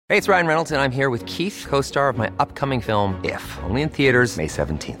Hey, it's Ryan Reynolds, and I'm here with Keith, co-star of my upcoming film, If, only in theaters May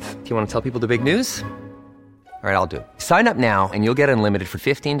 17th. Do you want to tell people the big news? All right, I'll do it. Sign up now and you'll get unlimited for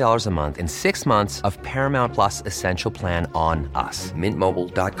 $15 a month and 6 months of Paramount Plus Essential Plan on us.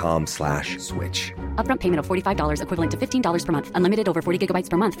 MintMobile.com/switch. Upfront payment of $45 equivalent to $15 per month. Unlimited over 40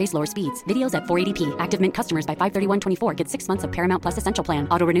 gigabytes per month. Face lower speeds. Videos at 480p. Active Mint customers by 531.24 get 6 months of Paramount Plus Essential Plan.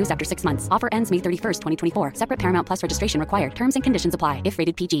 Auto renews after 6 months. Offer ends May 31st, 2024. Separate Paramount Plus registration required. Terms and conditions apply if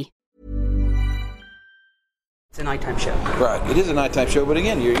rated PG. It's a nighttime show. Right. It is a nighttime show, but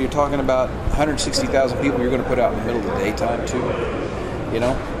again, you're talking about 160,000 people you're going to put out in the middle of the daytime too,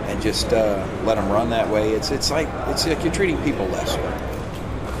 and just let them run that way. It's like you're treating people lesser.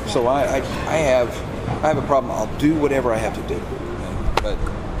 So I have a problem. I'll do whatever I have to do, but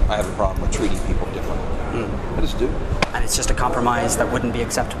I have a problem with treating people differently. I just do. And it's just a compromise that wouldn't be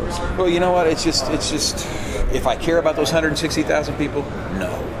acceptable. Well, you know what? It's just if I care about those 160,000 people,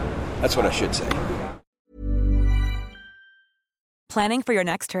 no. That's what I should say. Planning for your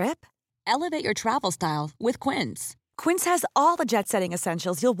next trip? Elevate your travel style with Quince. Quince has all the jet-setting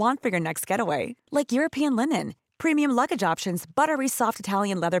essentials you'll want for your next getaway, like European linen, premium luggage options, buttery soft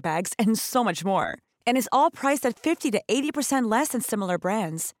Italian leather bags, and so much more. And is all priced at 50 to 80% less than similar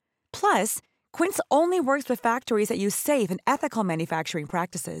brands. Plus, Quince only works with factories that use safe and ethical manufacturing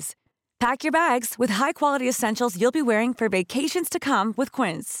practices. Pack your bags with high-quality essentials you'll be wearing for vacations to come with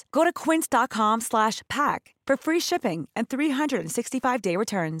Quince. Go to quince.com/pack for free shipping and 365-day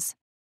returns.